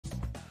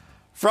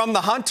From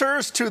the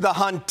hunters to the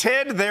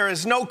hunted, there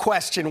is no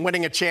question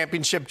winning a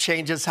championship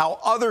changes how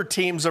other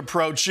teams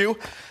approach you.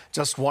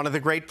 Just one of the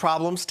great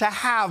problems to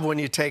have when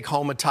you take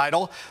home a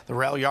title. The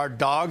Rail Yard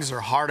Dawgs are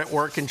hard at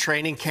work in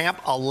training camp.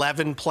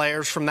 11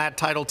 players from that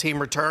title team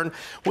return,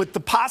 with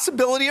the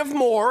possibility of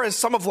more as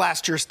some of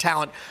last year's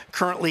talent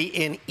currently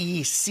in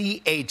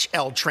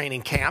ECHL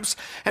training camps.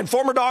 And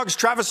former Dawgs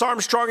Travis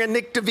Armstrong and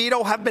Nick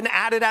DeVito have been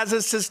added as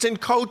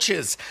assistant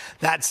coaches.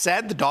 That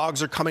said, the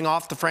Dawgs are coming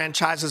off the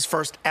franchise's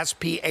first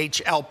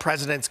SPHL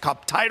President's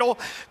Cup title.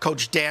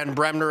 Coach Dan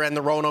Bremner and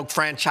the Roanoke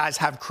franchise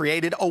have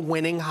created a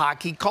winning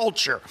hockey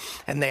culture,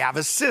 and they have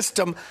a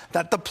system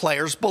that the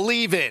players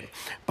believe in.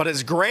 But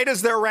as great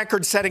as their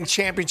record-setting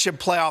championship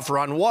playoff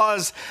run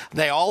was,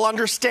 they all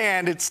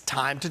understand it's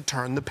time to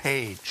turn the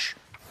page.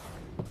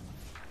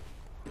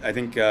 I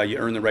think you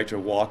earn the right to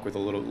walk a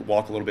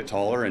little bit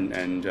taller,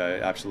 and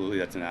absolutely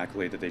that's an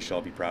accolade that they should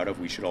all be proud of.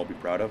 We should all be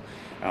proud of,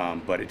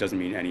 but it doesn't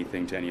mean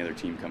anything to any other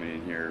team coming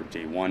in here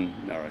day one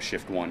or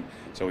shift one.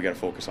 So we got to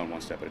focus on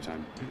one step at a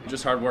time.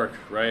 Just hard work,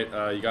 right?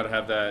 You got to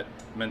have that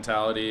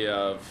mentality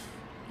of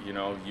you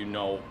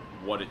know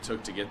what it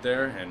took to get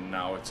there, and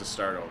now it's a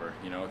start over.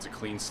 It's a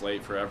clean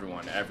slate for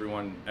everyone.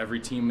 Every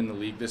team in the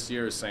league this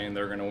year is saying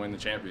they're going to win the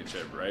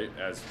championship, right?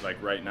 As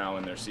like right now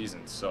in their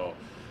season. So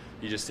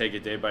you just take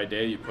it day by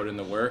day, you put in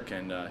the work,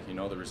 and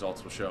the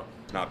results will show.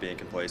 Not being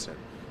complacent.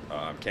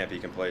 Can't be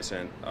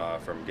complacent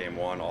from game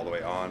one all the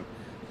way on.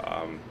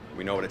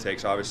 We know what it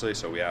takes, obviously,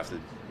 so we have to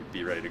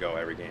be ready to go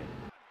every game.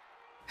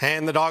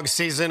 And the Dawgs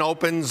season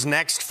opens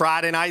next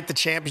Friday night, the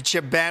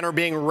championship banner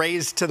being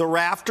raised to the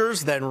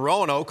rafters. Then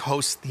Roanoke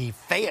hosts the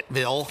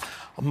Fayetteville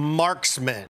Marksmen.